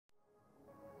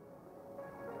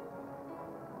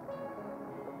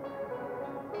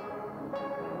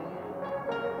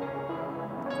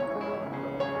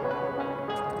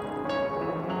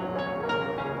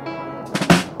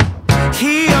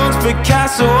the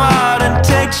castle out and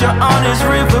takes you on his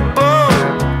riverboat.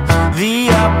 The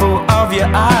apple of your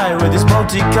eye with his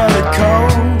multicolored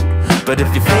coat. But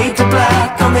if you fade to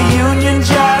black on the Union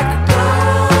Jack,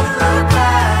 don't look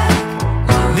back.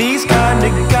 These kind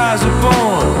of guys are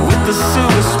born with the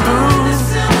silver spoon.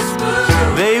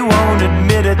 They won't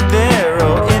admit it, they're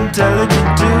all intelligent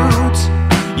dudes.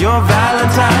 Your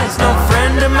Valentine's no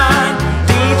friend of mine.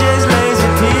 DJ's lazy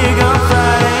pig on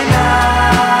Friday night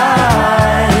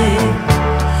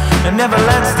and never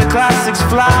lets the classics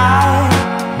fly.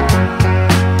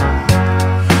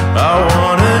 I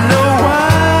wanna know why.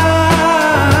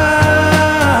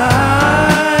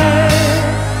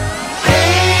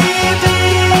 Baby,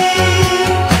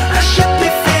 I should be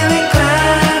feeling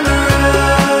glamorous,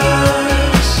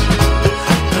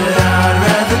 but I'd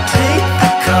rather take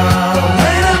the car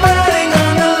when I'm riding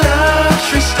on the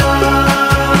luxury star.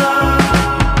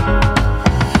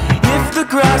 If the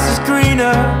grass is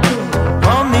greener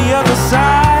on the other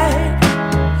side,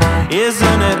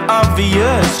 isn't it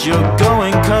obvious you're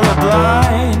going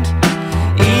colorblind?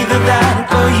 Either that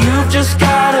or you've just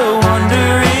got a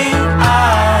wandering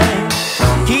eye.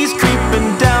 He's creeping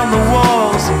down the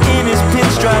walls in his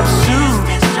pinstripe suit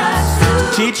to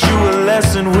teach you a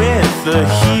lesson with the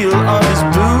heel of his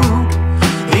boot.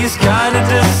 These kind of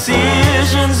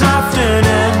decisions often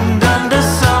end under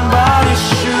somebody's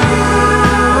shoe,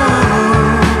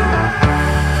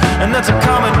 and that's a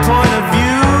common point of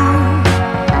view.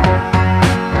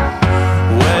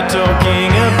 We're talking